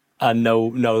it and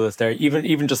know that it's there,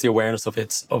 even just the awareness of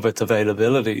its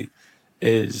availability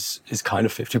is kind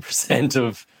of 50%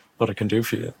 of what it can do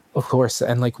for you. Of course.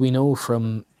 And like we know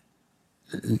from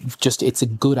just it's a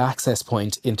good access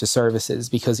point into services,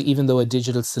 because even though a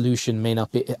digital solution may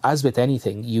not be, as with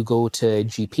anything, you go to a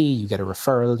GP, you get a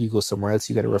referral, you go somewhere else,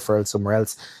 you get a referral somewhere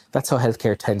else. That's how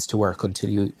healthcare tends to work until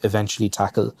you eventually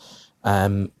tackle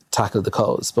the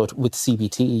cause. But with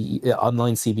CBT,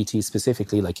 online CBT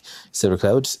specifically, like Silver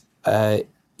Cloud,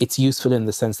 it's useful in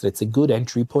the sense that it's a good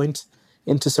entry point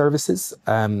into services.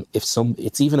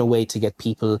 It's even a way to get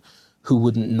people who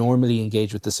wouldn't normally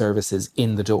engage with the services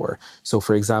in the door. So,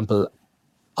 for example,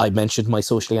 I mentioned my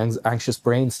socially anxious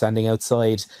brain standing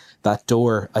outside that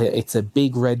door. It's a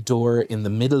big red door in the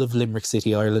middle of Limerick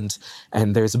City, Ireland,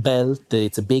 and there's a bell.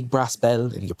 It's a big brass bell,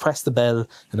 and you press the bell,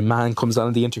 and a man comes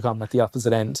on the intercom at the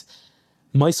opposite end.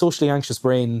 My socially anxious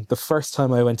brain, the first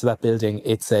time I went to that building,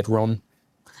 it said, "Run.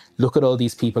 Look at all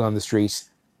these people on the street.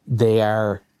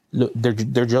 They're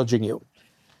judging you."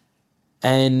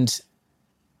 And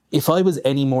if I was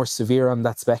any more severe on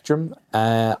that spectrum,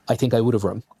 I think I would have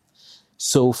run.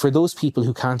 So for those people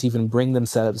who can't even bring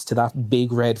themselves to that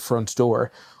big red front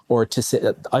door, or to sit,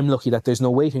 I'm lucky that there's no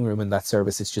waiting room in that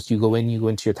service. It's just you go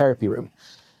into your therapy room.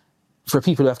 For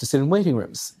people who have to sit in waiting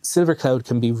rooms, Silver Cloud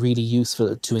can be really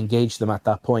useful to engage them at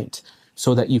that point,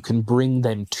 so that you can bring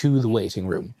them to the waiting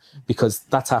room, because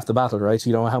that's half the battle, right?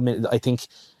 How many, I think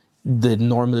the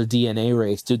normal DNA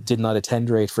rate, did not attend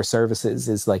rate for services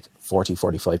is like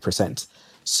 45%.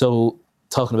 So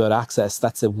talking about access,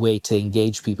 that's a way to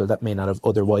engage people that may not have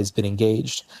otherwise been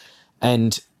engaged.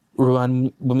 And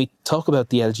Ruan, when we talk about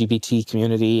the LGBT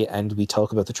community and we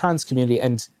talk about the trans community,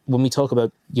 and when we talk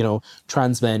about,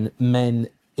 trans men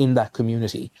in that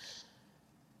community,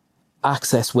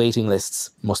 access waiting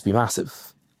lists must be massive.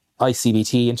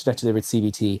 ICBT, Internet Delivered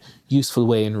CBT, useful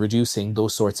way in reducing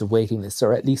those sorts of waiting lists,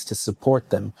 or at least to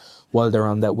support them while they're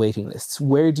on that waiting list.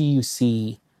 Where do you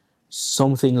see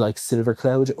something like Silver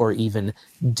Cloud, or even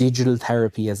digital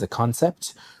therapy as a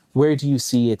concept? Where do you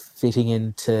see it fitting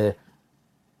into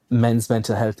men's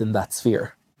mental health in that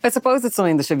sphere? I suppose it's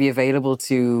something that should be available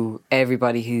to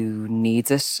everybody who needs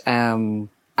it,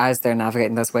 as they're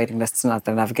navigating those waiting lists and as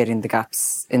they're navigating the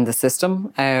gaps in the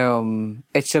system.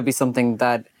 It should be something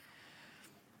that,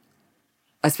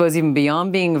 I suppose, even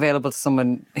beyond being available to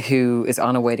someone who is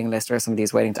on a waiting list or somebody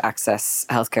who's waiting to access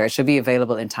healthcare, it should be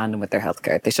available in tandem with their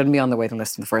healthcare. They shouldn't be on the waiting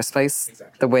list in the first place.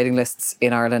 Exactly. The waiting lists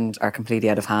in Ireland are completely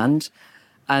out of hand.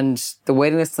 And the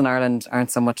waiting lists in Ireland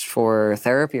aren't so much for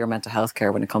therapy or mental health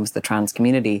care when it comes to the trans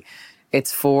community.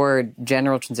 It's for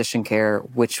general transition care,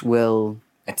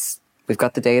 we've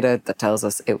got the data that tells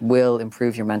us it will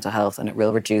improve your mental health and it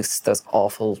will reduce those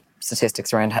awful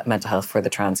statistics around mental health for the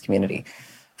trans community.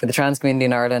 For the trans community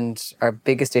in Ireland, our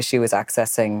biggest issue is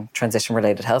accessing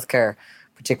transition-related healthcare,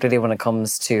 particularly when it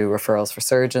comes to referrals for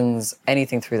surgeons,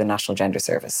 anything through the National Gender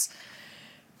Service.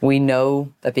 We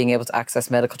know that being able to access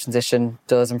medical transition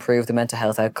does improve the mental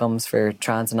health outcomes for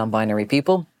trans and non-binary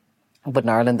people. But in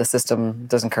Ireland, the system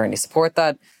doesn't currently support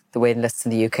that. The waiting lists in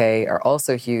the UK are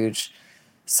also huge.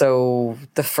 So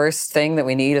the first thing that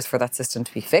we need is for that system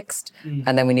to be fixed.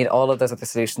 And then we need all of those other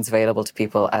solutions available to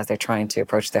people as they're trying to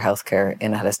approach their healthcare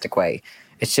in a holistic way.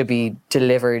 It should be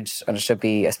delivered and it should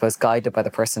be, I suppose, guided by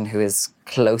the person who is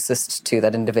closest to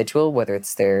that individual, whether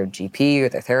it's their GP or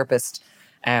their therapist.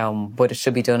 But it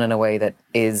should be done in a way that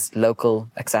is local,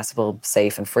 accessible,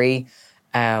 safe and free,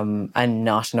 and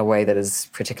not in a way that is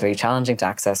particularly challenging to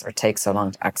access or takes so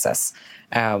long to access.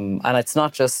 And it's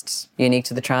not just unique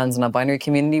to the trans and non-binary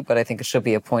community, but I think it should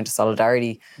be a point of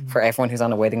solidarity for everyone who's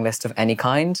on a waiting list of any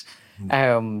kind,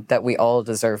 that we all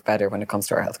deserve better when it comes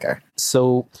to our healthcare.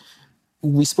 So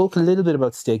we spoke a little bit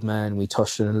about stigma and we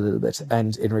touched on it a little bit,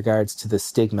 and in regards to the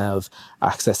stigma of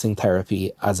accessing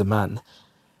therapy as a man.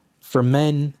 For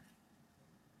men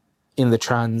in the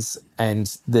trans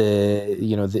and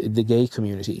the gay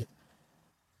community,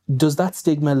 does that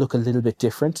stigma look a little bit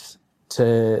different?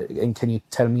 And can you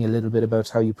tell me a little bit about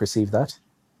how you perceive that?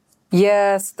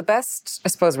 Yes, the best, I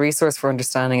suppose, resource for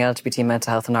understanding LGBT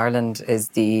mental health in Ireland is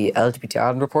the LGBT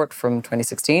Ireland report from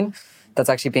 2016. that's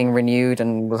actually being renewed,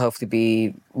 and we'll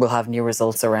have new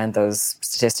results around those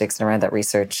statistics and around that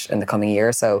research in the coming year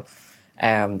or so.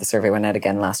 The survey went out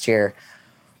again last year.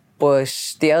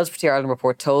 But the LGBT Ireland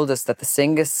report told us that the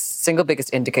single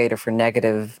biggest indicator for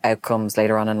negative outcomes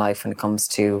later on in life when it comes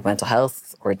to mental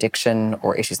health or addiction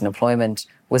or issues in employment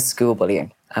was school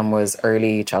bullying, and was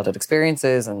early childhood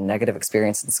experiences and negative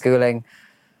experience in schooling.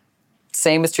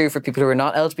 Same is true for people who are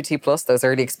not LGBT+. Those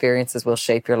early experiences will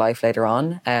shape your life later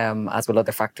on, as will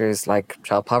other factors like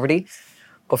child poverty.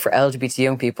 But for LGBT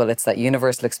young people, it's that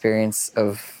universal experience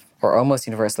of, or almost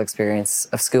universal experience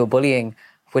of school bullying,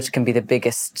 which can be the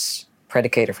biggest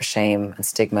predicator for shame and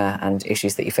stigma and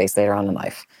issues that you face later on in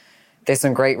life. There's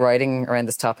some great writing around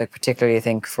this topic, particularly I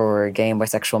think for gay and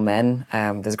bisexual men.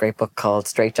 There's a great book called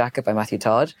Straight Jacket by Matthew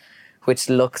Todd, which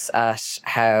looks at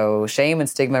how shame and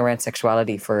stigma around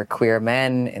sexuality for queer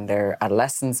men in their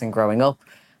adolescence and growing up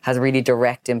has really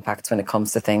direct impacts when it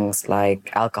comes to things like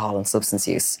alcohol and substance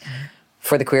use.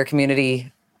 For the queer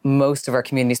community, most of our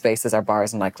community spaces are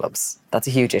bars and nightclubs. That's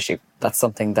a huge issue. That's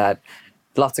something that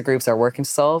lots of groups are working to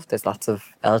solve. There's lots of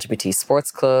LGBT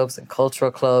sports clubs and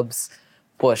cultural clubs.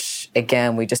 But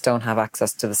again, we just don't have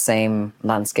access to the same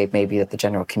landscape maybe that the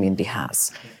general community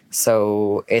has.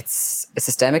 So it's a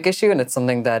systemic issue, and it's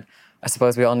something that I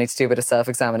suppose we all need to do a bit of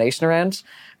self-examination around,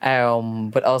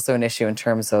 but also an issue in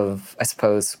terms of, I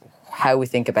suppose, how we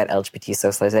think about LGBT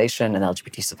socialization and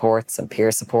LGBT supports and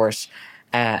peer support,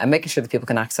 and making sure that people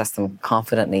can access them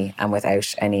confidently and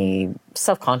without any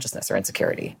self-consciousness or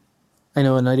insecurity. I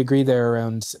know, and I'd agree there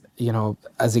around,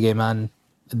 as a gay man,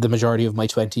 the majority of my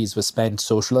 20s was spent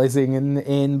socialising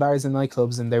in bars and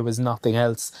nightclubs, and there was nothing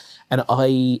else. And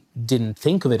I didn't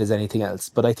think of it as anything else.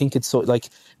 But I think it's so, like,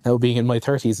 now being in my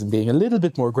 30s and being a little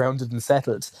bit more grounded and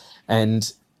settled,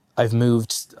 and I've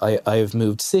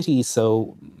moved cities.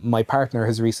 So my partner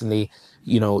has recently,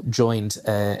 joined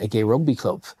a gay rugby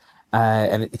club.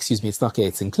 And excuse me, it's not gay,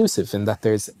 it's inclusive in that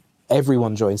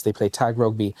everyone joins, they play tag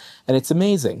rugby, and it's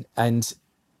amazing. And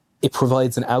it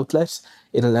provides an outlet.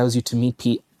 It allows you to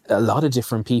meet a lot of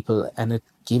different people, and it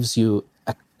gives you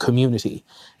a community.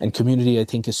 And community, I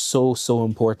think, is so, so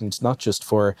important, not just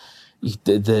for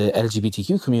the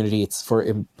LGBTQ community, it's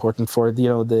important for, the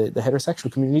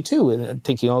heterosexual community too. And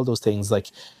thinking all those things, like,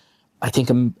 I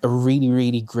think a really,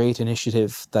 really great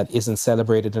initiative that isn't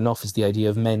celebrated enough is the idea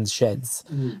of men's sheds.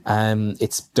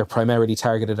 They're primarily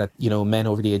targeted at, men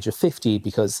over the age of 50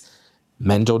 because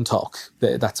men don't talk.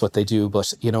 That's what they do.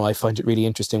 But, I find it really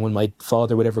interesting when my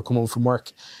father would ever come home from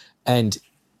work, and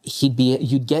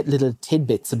you'd get little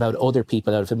tidbits about other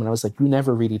people out of him. And I was like, you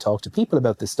never really talk to people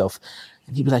about this stuff.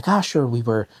 And he'd be like, sure, we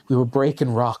were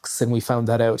breaking rocks and we found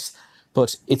that out.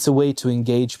 But it's a way to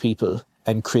engage people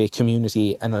and create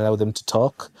community and allow them to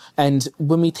talk. And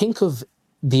when we think of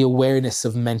the awareness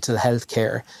of mental health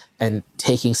care and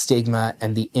taking stigma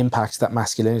and the impact that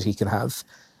masculinity can have,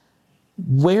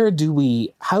 how do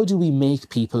we make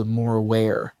people more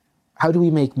aware? How do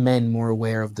we make men more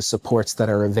aware of the supports that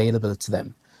are available to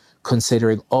them,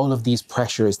 considering all of these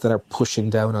pressures that are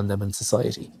pushing down on them in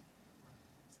society?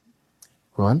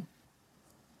 Rowan?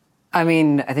 I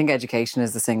mean, I think education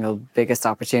is the single biggest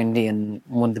opportunity and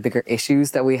one of the bigger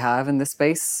issues that we have in this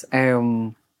space.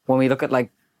 When we look at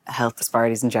health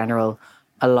disparities in general,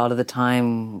 a lot of the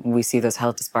time we see those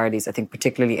health disparities, I think,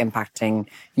 particularly impacting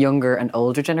younger and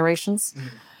older generations.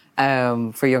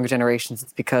 For younger generations,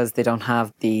 it's because they don't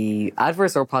have the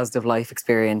adverse or positive life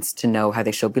experience to know how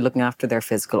they should be looking after their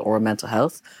physical or mental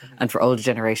health. And for older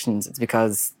generations, it's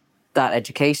because that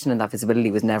education and that visibility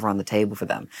was never on the table for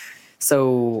them.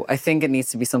 So I think it needs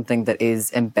to be something that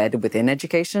is embedded within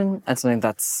education and something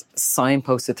that's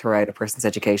signposted throughout a person's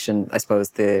education. I suppose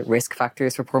the risk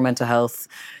factors for poor mental health,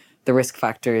 the risk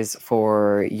factors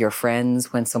for your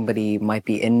friends when somebody might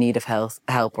be in need of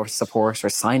help or support, or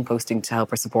signposting to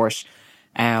help or support.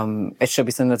 It should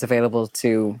be something that's available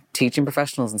to teaching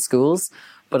professionals in schools,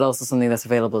 but also something that's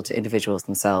available to individuals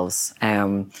themselves.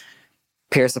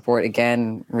 Peer support,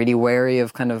 again, really wary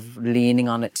of kind of leaning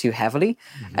on it too heavily.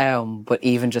 But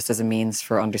even just as a means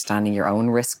for understanding your own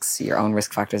risks, your own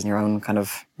risk factors, and your own kind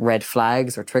of red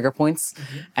flags or trigger points.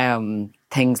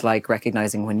 Things like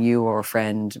recognizing when you or a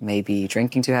friend may be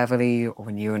drinking too heavily, or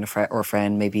when you and a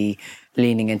friend may be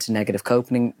leaning into negative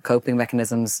coping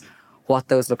mechanisms, what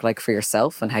those look like for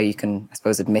yourself and how you can, I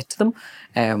suppose, admit to them,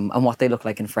 and what they look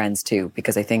like in friends too.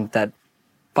 Because I think that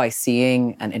by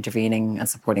seeing and intervening and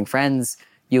supporting friends,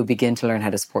 you'll begin to learn how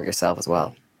to support yourself as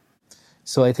well.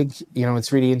 So I think,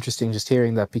 it's really interesting just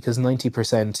hearing that, because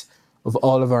 90% of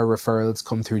all of our referrals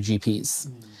come through GPs.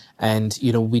 And,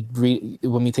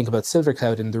 when we think about Silver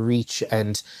Cloud and the reach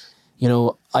and,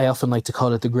 I often like to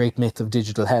call it the great myth of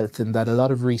digital health, in that a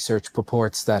lot of research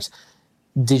purports that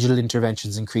digital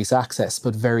interventions increase access,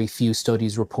 but very few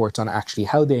studies report on actually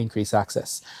how they increase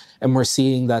access. And we're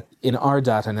seeing that in our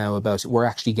data now about we're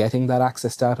actually getting that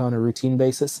access data on a routine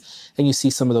basis. And you see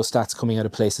some of those stats coming out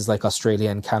of places like Australia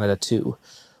and Canada too.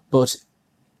 But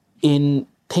in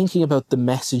thinking about the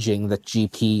messaging that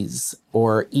GPs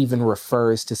or even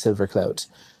referrers to SilverCloud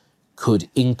could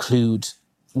include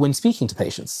when speaking to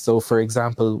patients. So, for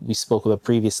example, we spoke about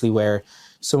previously where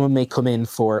someone may come in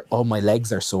for, oh, my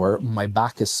legs are sore, my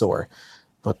back is sore,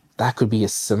 but that could be a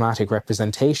somatic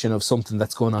representation of something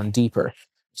that's going on deeper.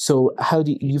 So,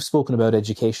 you've spoken about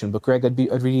education, but Greg, I'd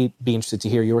really be interested to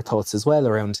hear your thoughts as well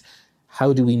around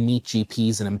how do we meet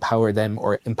GPs and empower them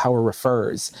or empower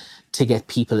referrers to get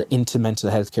people into mental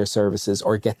health care services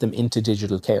or get them into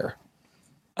digital care?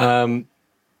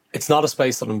 It's not a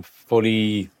space that I'm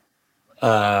fully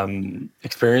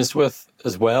experienced with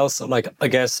as well. So, I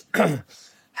guess,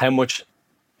 how much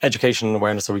education and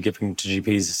awareness are we giving to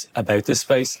GPs about this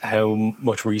space? How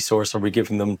much resource are we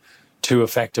giving them to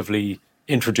effectively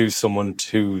introduce someone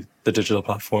to the digital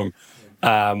platform?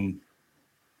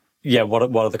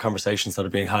 What are the conversations that are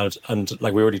being had? And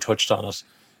we already touched on it.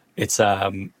 It's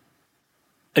a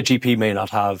GP may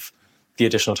not have the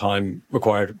additional time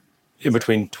required in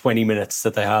between 20 minutes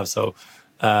that they have. So,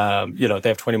 they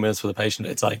have 20 minutes with a patient.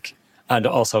 It's and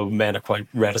also men are quite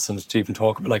reticent to even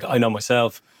talk. I know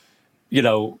myself,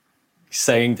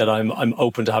 saying that I'm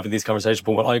open to having these conversations,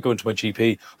 but when I go into my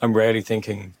GP, I'm rarely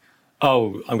thinking,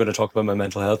 oh, I'm going to talk about my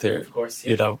mental health here. Of course,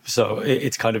 yeah. So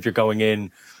it's kind of, you're going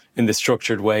in this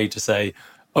structured way to say,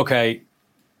 okay,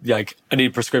 I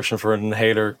need a prescription for an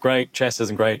inhaler. Great, chest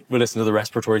isn't great. We'll listen to the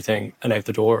respiratory thing and out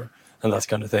the door and that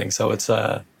kind of thing. So it's,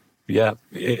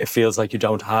 it feels like you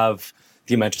don't have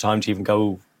the amount of time to even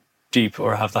go deep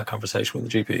or have that conversation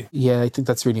with the GP. Yeah, I think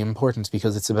that's really important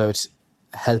because it's about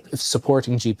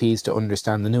supporting GPs to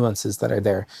understand the nuances that are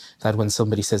there. That when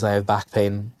somebody says I have back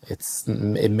pain,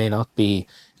 it may not be,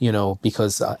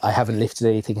 because I haven't lifted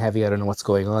anything heavy, I don't know what's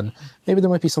going on. Maybe there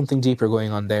might be something deeper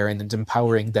going on there, and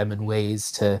empowering them in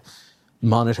ways to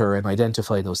monitor and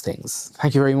identify those things.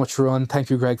 Thank you very much, Ron. Thank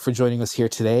you, Greg, for joining us here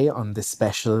today on this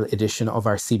special edition of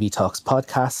our CB Talks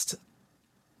podcast.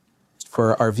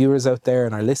 For our viewers out there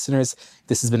and our listeners,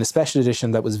 this has been a special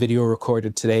edition that was video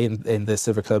recorded today in the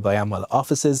SilverCloud by Amwell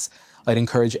offices. I'd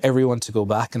encourage everyone to go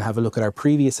back and have a look at our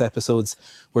previous episodes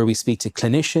where we speak to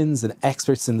clinicians and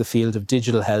experts in the field of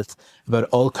digital health about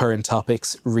all current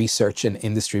topics, research and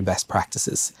industry best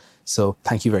practices. So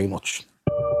thank you very much.